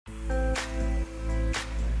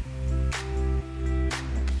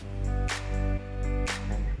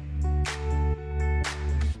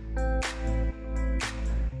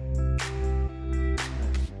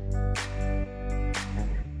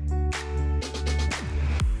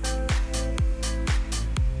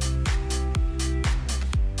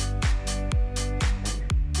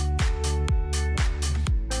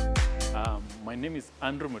is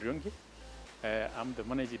Andrew Muriongi. I'm the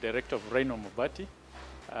Managing Director of Rhino Mabati.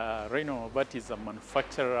 Rhino Mabati is a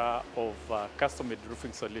manufacturer of custom-made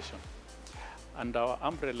roofing solution. Under our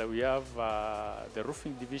umbrella, we have the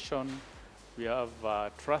roofing division, we have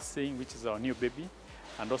trussing, which is our new baby,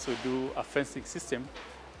 and also do a fencing system,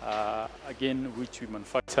 again, which we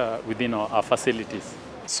manufacture within our facilities.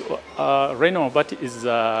 So Rhino Mabati is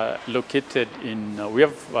located in, we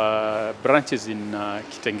have branches in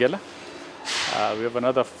Kitengela. We have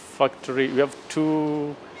another factory, we have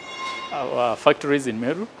two factories in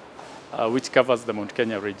Meru, which covers the Mount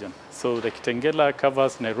Kenya region. So the Kitengela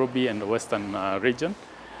covers Nairobi and the western region.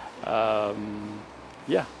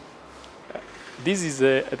 Yeah. This is,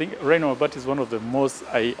 I think Rhino Mabati is one of the most,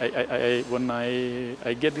 when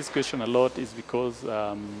I get this question a lot is because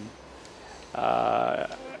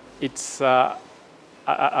it's a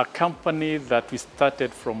company that we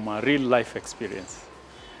started from a real life experience.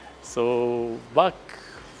 So back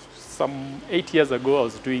some 8 years ago, I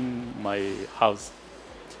was doing my house.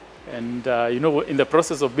 And you know, in the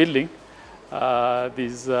process of building,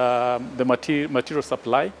 there's the material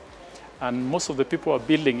supply. And most of the people who are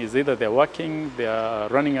building is either they're working, they are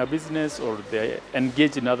running a business, or they're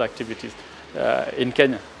engaged in other activities in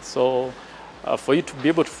Kenya. So for you to be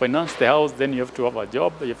able to finance the house, then you have to have a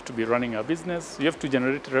job, you have to be running a business, you have to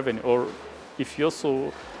generate revenue. Or if you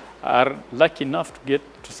also are lucky enough to get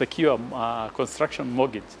to secure a construction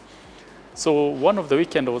mortgage. So one of the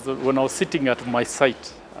weekends was when I was sitting at my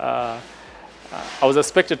site, I was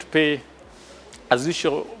expected to pay as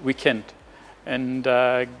usual weekend. And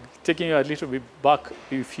taking you a little bit back,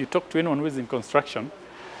 if you talk to anyone who is in construction,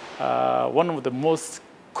 one of the most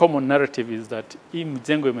common narrative is that hii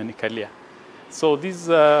mjengo imenikalia. So this,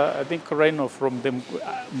 I think, Rhino from the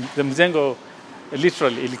mjengo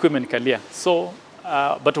literally ilikuwa imenikalia. So,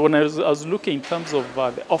 but when I was looking in terms of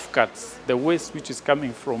the offcuts, the waste which is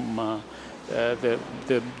coming from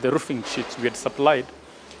the roofing sheets we had supplied,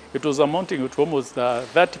 it was amounting to almost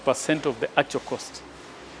 30% of the actual cost.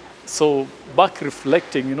 So back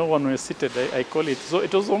reflecting, you know, when we're seated, I call it, so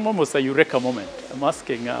it was almost a eureka moment. I'm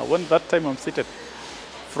asking, when that time I'm seated,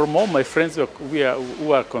 from all my friends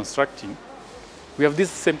who are constructing, we have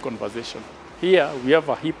this same conversation. Here we have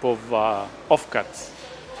a heap of offcuts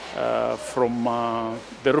from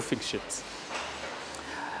the roofing sheets.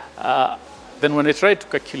 Then when I tried to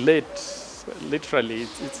calculate, literally,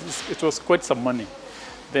 it was quite some money.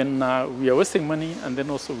 Then we are wasting money, and then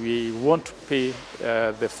also we want to pay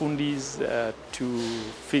the fundis to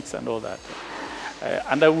fix and all that.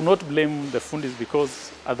 And I will not blame the fundis,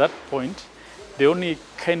 because at that point, the only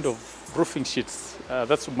kind of roofing sheets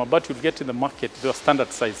that's Mabati will get in the market, they are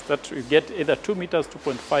standard size, that you get either 2 meters,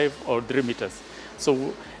 2.5, or 3 meters.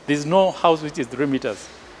 So there's no house which is 3 meters.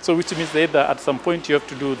 So which means either at some point you have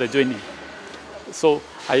to do the joining. So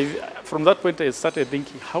from that point, I started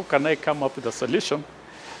thinking, how can I come up with a solution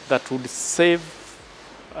that would save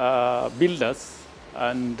builders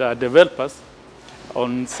and developers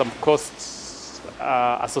on some costs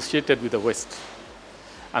associated with the waste.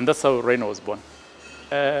 And that's how Rhino was born.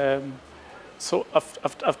 So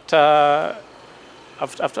after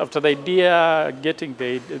the idea, getting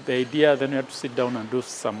the idea, then you have to sit down and do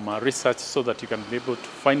some research so that you can be able to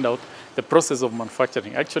find out the process of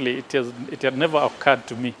manufacturing. Actually, it had never occurred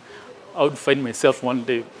to me I would find myself one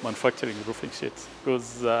day manufacturing roofing sheets,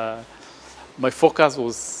 because my focus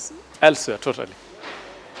was elsewhere totally.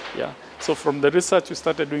 Yeah. So from the research, we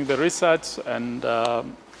started doing the research, and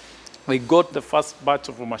we got the first batch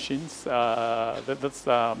of machines. That's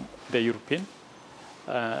the European.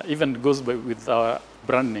 Even goes by with our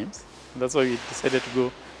brand names. That's why we decided to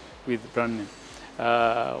go with brand name.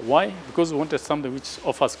 Why? Because we wanted something which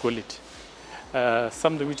offers quality.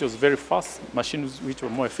 Something which was very fast, machines which were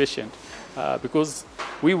more efficient, because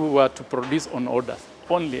we were to produce on orders,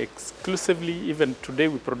 only exclusively. Even today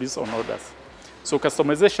we produce on orders. So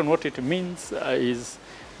customization, what it means is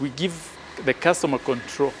we give the customer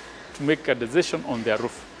control to make a decision on their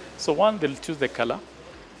roof. So one, they'll choose the color,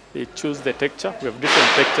 they choose the texture. We have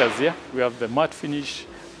different textures here. We have the matte finish,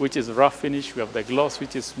 which is rough finish. We have the gloss,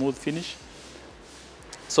 which is smooth finish.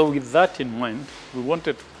 So with that in mind, we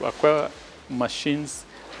wanted to acquire machines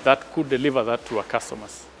that could deliver that to our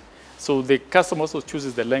customers. So the customer also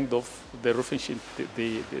chooses the length of the roofing sheet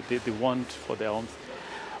they want for their homes.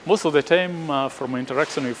 Most of the time, from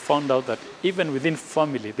interaction, we found out that even within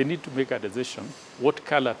family, they need to make a decision, what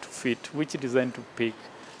color to fit, which design to pick.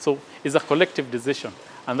 So it's a collective decision.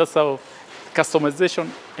 And that's how customization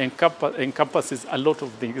encompasses a lot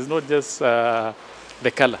of things. It's not just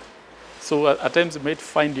the color. So at times you might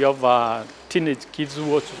find you have teenage kids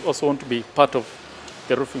who also want to be part of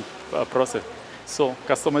the roofing process. So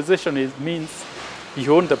customization means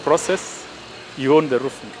you own the process, you own the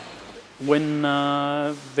roofing. When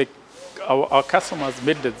our customers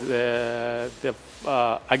made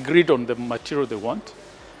agreed on the material they want,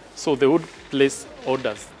 so they would place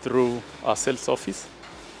orders through our sales office.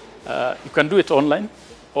 You can do it online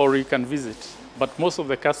or you can visit. But most of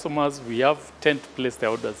the customers we have tend to place their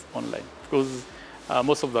orders online because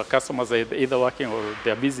most of the customers are either working or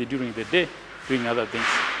they're busy during the day doing other things.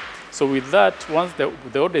 So with that, once the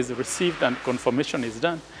order is received and confirmation is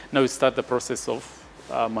done, now we start the process of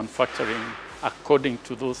manufacturing according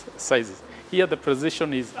to those sizes. Here the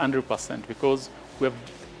precision is 100% because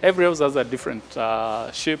every house has a different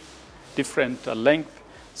shape, different length.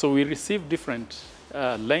 So we receive different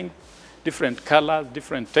length, different colors,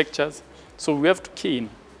 different textures. So we have to key in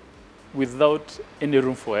without any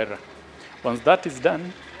room for error. Once that is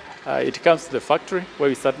done, it comes to the factory where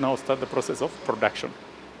we start the process of production.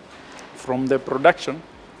 From the production,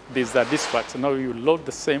 there's a dispatch. So now you load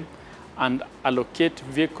the same and allocate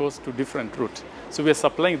vehicles to different routes. So we are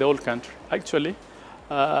supplying the whole country. Actually,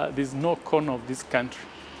 there's no corner of this country.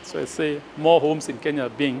 So I say more homes in Kenya are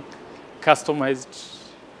being customized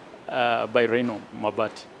by Rhino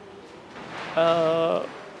Mabati.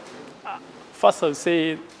 First, I would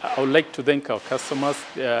say I would like to thank our customers.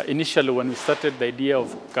 Initially, when we started the idea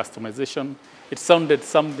of customization, it sounded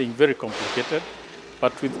something very complicated.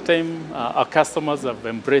 But with time, our customers have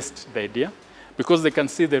embraced the idea because they can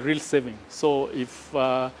see the real saving. So if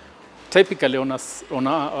typically on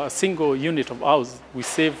a single unit of house, we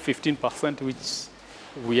save 15%, which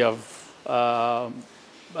we have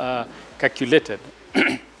calculated.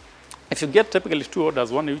 If you get typically 2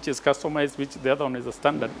 orders, one which is customized, which the other one is a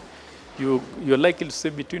standard, you're likely to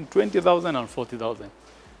save between 20,000 and 40,000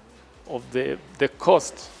 of the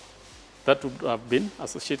cost that would have been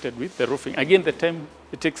associated with the roofing. Again, the time,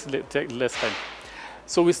 it takes less time.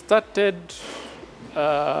 So we started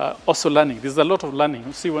also learning. There's a lot of learning.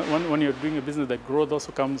 You see, when you're doing a business, the growth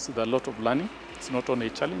also comes with a lot of learning. It's not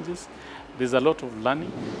only challenges. There's a lot of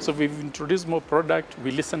learning. So we've introduced more product.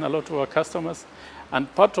 We listen a lot to our customers.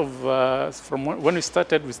 And part of, from when we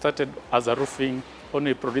started as a roofing,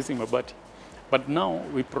 only producing mabati. But now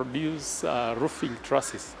we produce roofing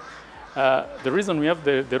trusses. The reason we have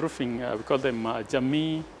the roofing, we call them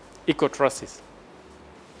Jamii Eco Trusses,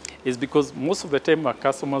 is because most of the time our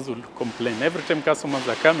customers will complain. Every time customers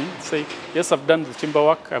are coming, say, yes, I've done the timber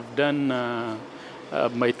work, I've done,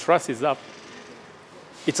 my truss is up.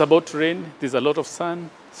 It's about to rain, there's a lot of sun,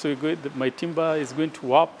 so my timber is going to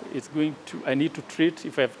warp, I need to treat.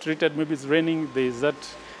 If I've treated, maybe it's raining, there's that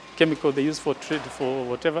chemical they use for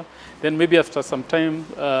whatever. Then maybe after some time,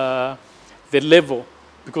 the level,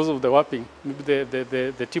 because of the warping, maybe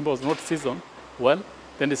the timber was not seasoned well,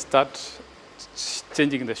 then they start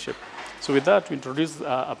changing the shape. So with that, we introduced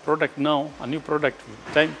a product now, a new product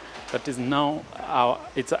with time that is now,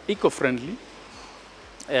 it's eco-friendly,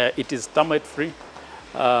 it is termite-free,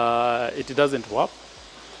 it doesn't warp.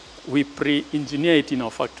 We pre-engineer it in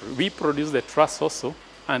our factory. We produce the truss also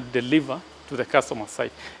and deliver to the customer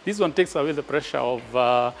site. This one takes away the pressure of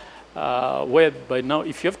where by now,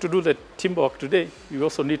 if you have to do the timber work today, you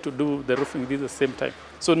also need to do the roofing at the same time.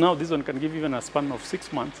 So now this one can give even a span of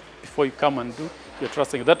 6 months before you come and do your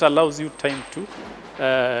trussing. That allows you time to,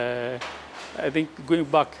 I think, going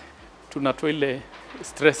back to Natwele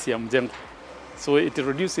stress ya mjengo. So it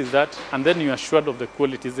reduces that, and then you're assured of the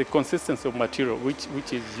quality, the consistency of material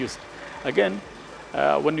which is used. Again,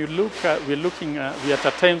 when you look at, we're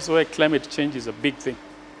at times where climate change is a big thing.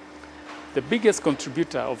 The biggest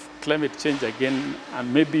contributor of climate change, again,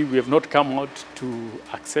 and maybe we have not come out to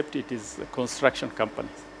accept it, is construction companies.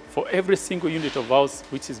 For every single unit of house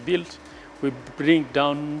which is built, we bring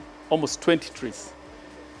down almost 20 trees.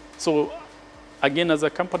 So again, as a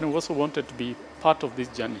company, we also wanted to be part of this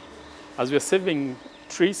journey. As we are saving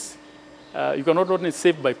trees, you cannot only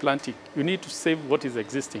save by planting, you need to save what is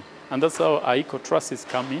existing. And that's how our eco trusses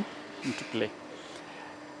come into play.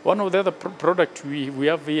 One of the other products we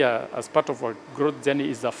have here as part of our growth journey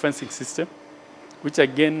is a fencing system, which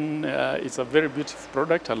again is a very beautiful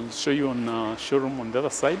product. I'll show you on showroom on the other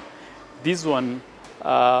side. This one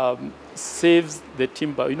saves the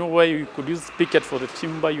timber. You know where you could use picket for the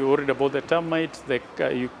timber, you're worried about the termites,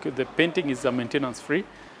 the painting is maintenance free.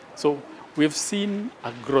 So we've seen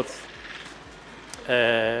a growth.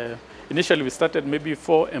 Initially, we started maybe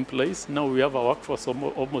 4 employees. Now we have a workforce of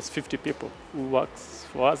almost 50 people who works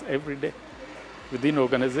for us every day within the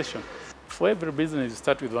organization. For every business, you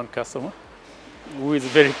start with one customer, who is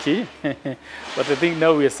very key. But I think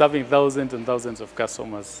now we are serving thousands and thousands of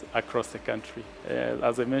customers across the country.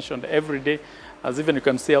 As I mentioned, every day As even you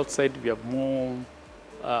can see outside, we have more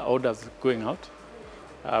orders going out.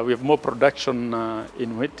 We have more production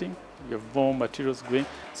in waiting. We have more materials going.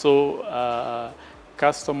 So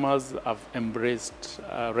customers have embraced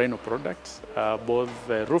Rhino products, both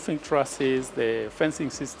the roofing trusses, the fencing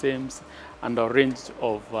systems, and a range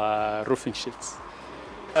of roofing sheets.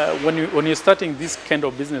 When you're starting this kind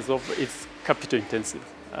of business, it's capital intensive.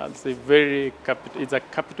 It's a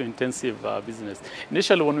capital intensive business.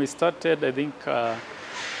 Initially, when we started, I think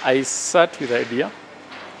I sat with the idea,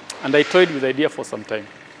 and I toyed with the idea for some time.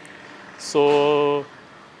 So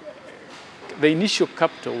the initial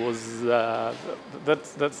capital was that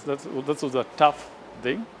was a tough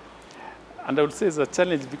thing, and I would say it's a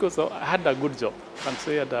challenge because I had a good job, and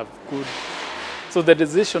so I had a good. So the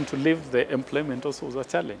decision to leave the employment also was a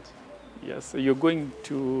challenge. Yes, you're going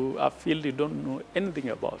to a field you don't know anything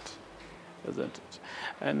about, isn't it?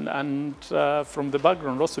 And from the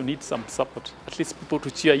background also you need some support, at least people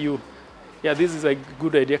to cheer you. Yeah, this is a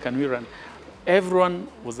good idea, can we run? Everyone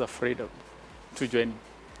was afraid to join,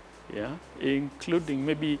 yeah, including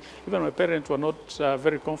maybe even my parents were not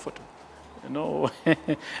very comfortable. You know,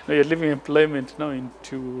 you're leaving employment now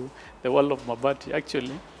into the world of Mabati.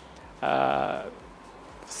 Actually,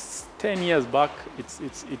 10 years back,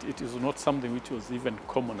 it is not something which was even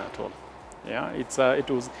common at all. Yeah, it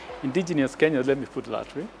was indigenous Kenya, let me put it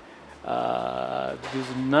that way.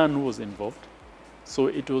 There's none who was involved. So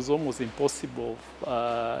it was almost impossible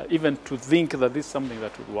even to think that this is something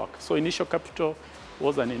that would work. So initial capital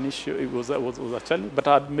was an issue, it was a challenge, but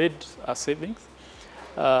I had made savings.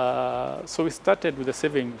 So we started with the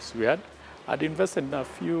savings we had. I'd invested in a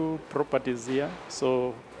few properties here.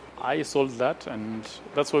 So I sold that, and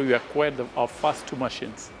that's why we acquired our first 2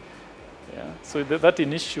 machines. Yeah. So that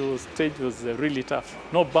initial stage was really tough.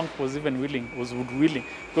 No bank was even willing,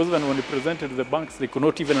 because when we presented to the banks, they could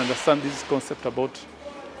not even understand this concept about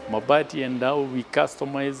Mabati and how we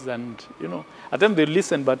customize, and at them they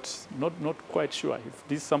listen, but not quite sure if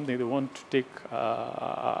this is something they want to take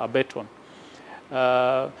a bet on.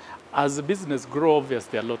 As the business grows,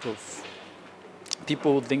 obviously there are a lot of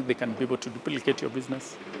people who think they can be able to duplicate your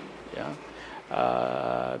business. Yeah,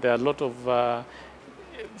 there are a lot of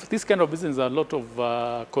this kind of business. There are a lot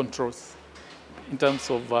of controls in terms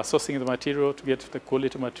of sourcing the material to get the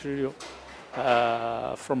quality material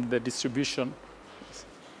from the distribution.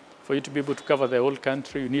 For you to be able to cover the whole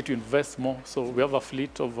country, you need to invest more. So we have a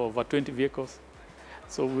fleet of over 20 vehicles,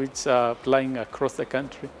 so which are flying across the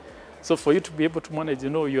country. So for you to be able to manage,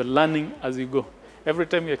 you're learning as you go. Every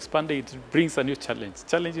time you expand it brings a new challenge.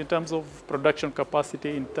 Challenge in terms of production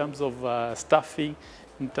capacity, in terms of staffing,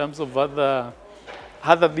 in terms of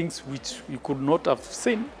other things which you could not have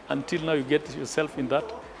seen until now you get yourself in that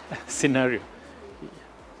scenario.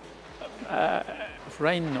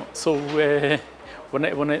 Right now, so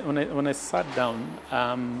when I sat down,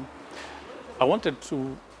 I wanted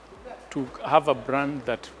to have a brand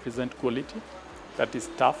that presents quality, that is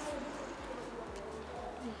tough,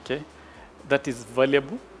 okay, that is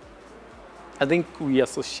valuable. I think we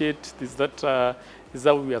associate this, that is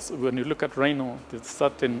how when you look at Rhino, there's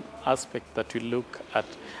certain aspect that we look at.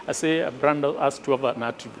 I say a brand has to have an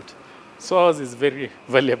attribute. So ours is very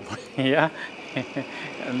valuable, yeah,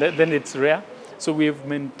 and then it's rare. So we've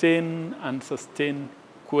maintained and sustained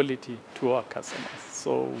quality to our customers.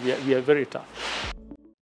 So we are very tough.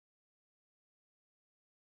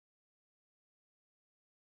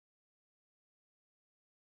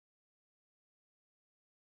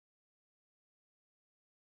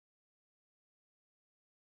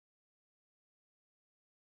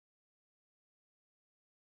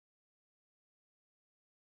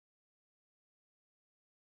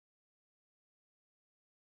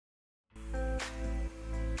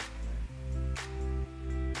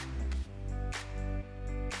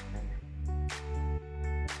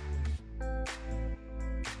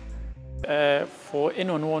 For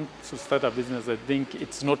anyone who wants to start a business, I think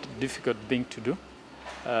it's not a difficult thing to do.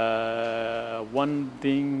 One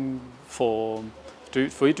thing for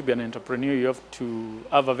you to be an entrepreneur, you have to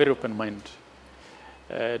have a very open mind.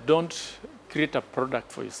 Don't create a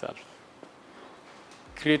product for yourself.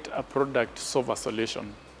 Create a product to solve a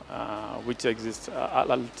solution which exists.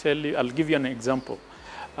 I'll give you an example.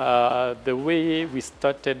 The way we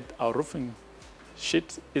started our roofing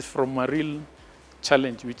sheet is from a real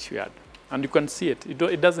challenge which we had. And you can see it.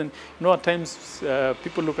 It doesn't, at times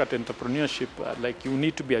people look at entrepreneurship like you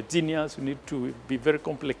need to be a genius, you need to be very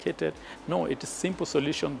complicated. No, it is a simple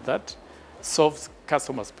solution that solves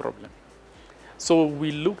customers' problem. So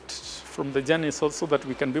we looked from the journey so that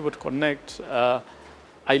we can be able to connect. I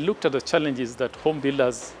looked at the challenges that home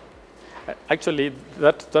builders Actually,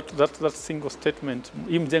 that single statement,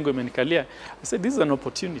 hii mjengo imenikalia, I said, this is an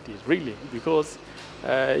opportunity, really, because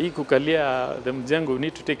hii kukalia, the mjengo, we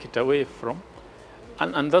need to take it away from.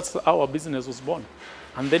 And that's how our business was born.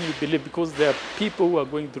 And then you believe, because there are people who are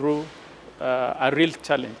going through a real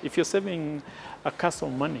challenge. If you're saving a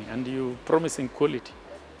customer money and you're promising quality,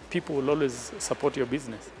 people will always support your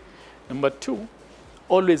business. Number two,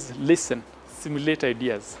 always listen, simulate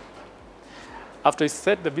ideas. After you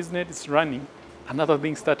set the business is running, another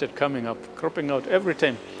thing started coming up, cropping out every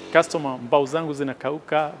time. Customer, mbao zangu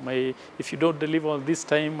zinakauka, if you don't deliver this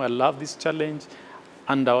time, I love this challenge.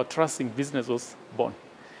 And our trusting business was born.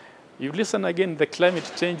 You listen again, the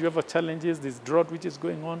climate change, you have a challenges, this drought which is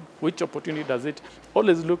going on, which opportunity does it?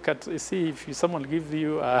 Always look at, see if someone gives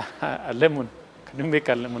you a lemon, can you make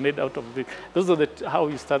a lemonade out of it? Those are how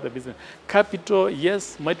you start the business. Capital,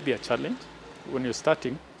 yes, might be a challenge when you're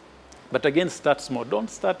starting, but again, start small. Don't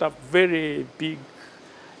start a very big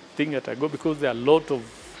thing at a go, because there are a lot of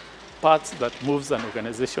parts that moves an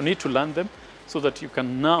organization. You need to learn them so that you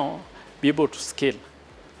can now be able to scale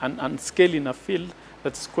and scale in a field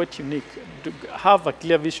that's quite unique. To have a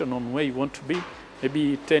clear vision on where you want to be,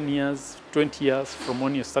 maybe 10 years, 20 years from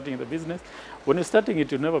when you're starting the business. When you're starting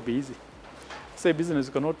it, will never be easy. Say business,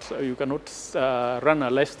 you cannot run a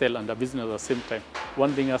lifestyle and a business at the same time.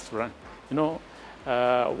 One thing has to run. You know,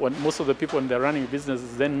 when most of the people when they're running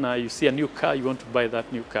businesses, then you see a new car, you want to buy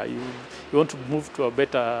that new car. You want to move to a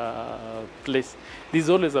better place. There's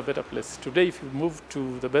always a better place. Today, if you move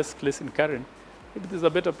to the best place in Karen, maybe there's a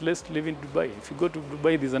better place to live in Dubai. If you go to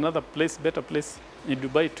Dubai, there's another place, better place in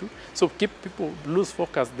Dubai too. So keep people lose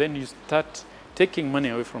focus, then you start taking money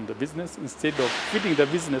away from the business instead of feeding the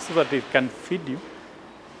business so that it can feed you.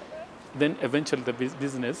 Then eventually the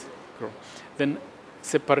business grow. Then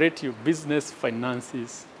separate your business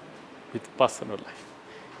finances with personal life.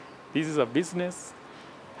 This is a business.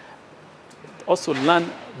 Also learn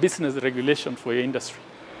business regulation for your industry.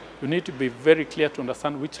 You need to be very clear to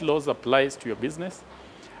understand which laws applies to your business.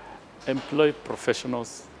 Employ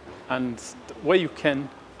professionals, and where you can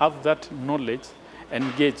have that knowledge,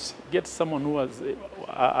 engage. Get someone who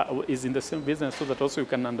is in the same business so that also you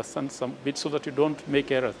can understand some bit so that you don't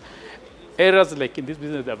make errors. Errors like in this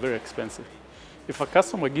business, they're very expensive. If a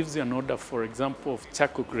customer gives you an order, for example, of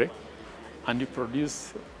charcoal gray, and you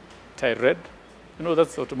produce tie red, you know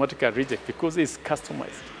that's automatically a reject because it's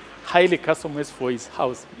customized, highly customized for his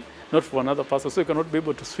house, not for another person. So you cannot be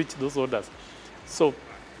able to switch those orders. So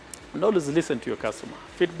always listen to your customer.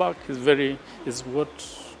 Feedback is what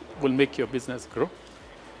will make your business grow.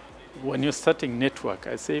 When you're starting network,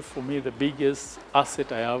 I say for me the biggest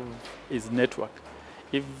asset I have is network.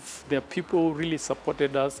 If there are people who really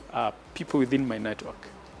supported us, are people within my network.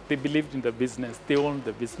 They believed in the business, they own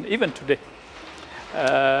the business. Even today,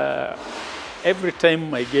 every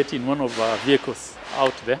time I get in one of our vehicles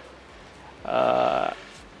out there,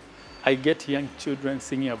 I get young children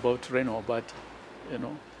singing about Rhino Mabati, you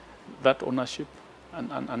know, that ownership,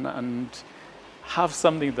 and have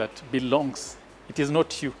something that belongs. It is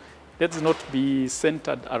not you. Let's not be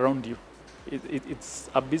centered around you. It's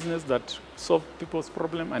a business that solves people's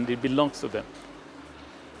problem and it belongs to them.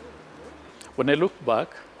 When I look back,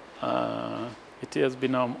 it has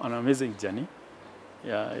been an amazing journey.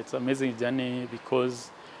 Yeah, it's an amazing journey because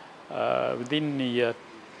within a year,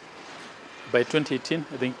 by 2018,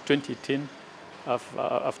 I think 2018,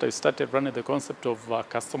 after I started running the concept of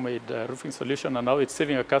custom-made roofing solution, and now it's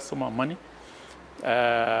saving a customer money,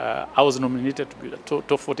 I was nominated to be the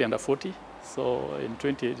top 40 under 40, so in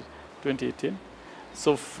 2018.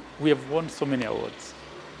 So we have won so many awards.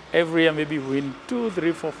 Every year, maybe we win 2,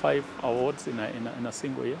 3, 4, 5 awards in a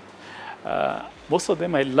single year. Most of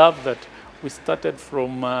them, I love that we started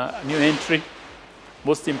from new entry,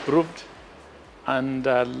 most improved, and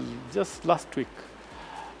just last week,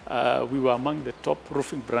 we were among the top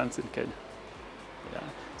roofing brands in Kenya. Yeah.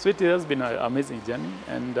 So it has been an amazing journey,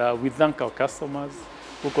 and we thank our customers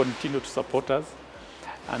who continue to support us.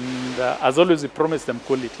 And as always, we promise them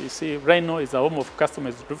quality. You see, Rhino is a home of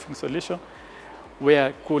customized roofing solution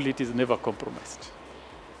where quality is never compromised.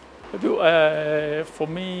 For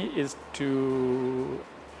me, is to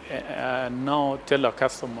now tell our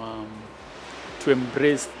customer to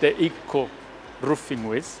embrace the eco roofing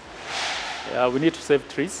ways. We need to save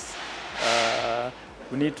trees.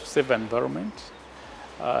 We need to save environment.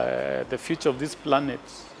 The future of this planet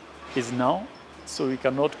is now, so we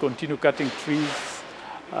cannot continue cutting trees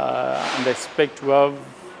and expect to have,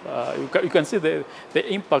 you can see the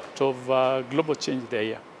impact of global change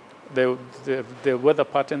there. The weather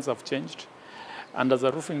patterns have changed. And as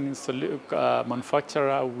a roofing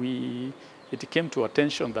manufacturer, we it came to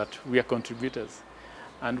attention that we are contributors.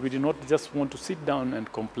 And we did not just want to sit down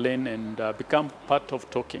and complain and become part of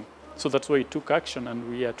talking. So that's why we took action, and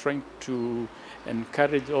we are trying to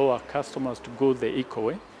encourage all our customers to go the eco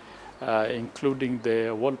way, including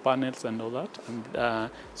the wall panels and all that, and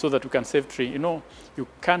so that we can save tree. You know, you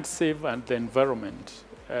can't save the environment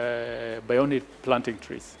by only planting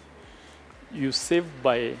trees. You save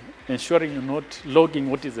by ensuring you're not logging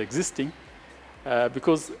what is existing,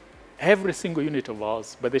 because every single unit of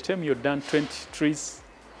ours, by the time you're done, 20 trees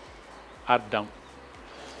are down.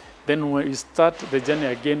 Then when you start the journey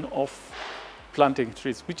again of planting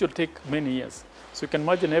trees, which will take many years. So you can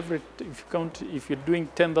imagine if you're doing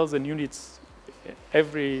 10,000 units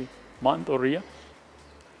every month or year,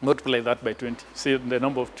 multiply that by 20, see the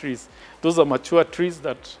number of trees. Those are mature trees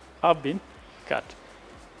that have been cut.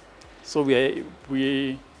 So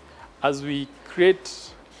as we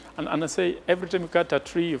create, and I say every time you cut a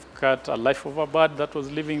tree, you've cut a life of a bird that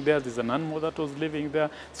was living there, there's an animal that was living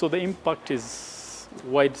there. So the impact is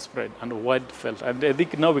widespread and wide felt, and I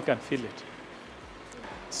think now we can feel it.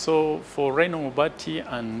 So for Rhino Mabati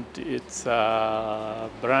and its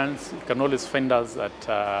brands, you can always find us at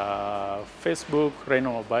Facebook,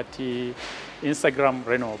 Rhino Mabati, Instagram,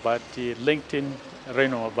 Rhino Mabati, LinkedIn,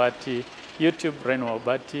 Rhino Mabati, YouTube, Rhino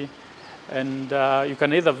Mabati. And you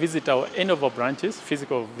can either visit any of our branches,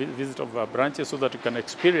 physical visit of our branches, so that you can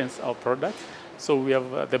experience our products. So we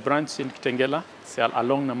have the branch in Kitengela,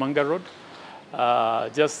 along Namanga Road,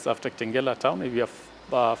 just after Kitengela town. We have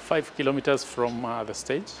 5 kilometers from the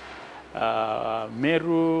stage.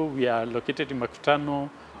 Meru, we are located in Makutano,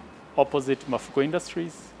 opposite Mafuko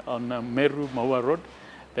Industries on Meru Maua Road.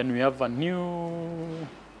 Then we have a new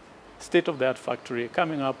state-of-the-art factory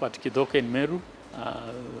coming up at Kidoka in Meru,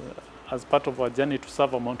 as part of our journey to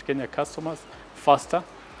serve our Mount Kenya customers faster.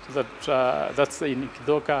 So that, that's in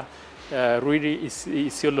Kidoka, Ruiri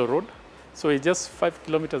Isiolo Road. So it's just 5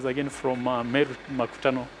 kilometers again from Meru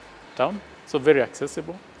Makutano town. So very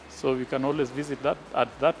accessible. So you can always visit that at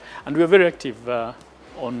that. And we are very active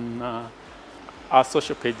on our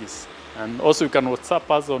social pages. And also you can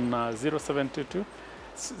WhatsApp us on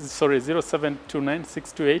 0729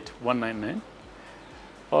 628 199.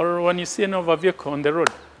 Or when you see any of our vehicle on the road,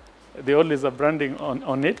 they always are branding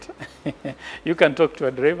on it. You can talk to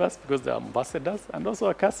our drivers because they are ambassadors, and also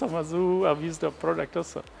our customers who have used our product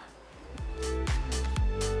also.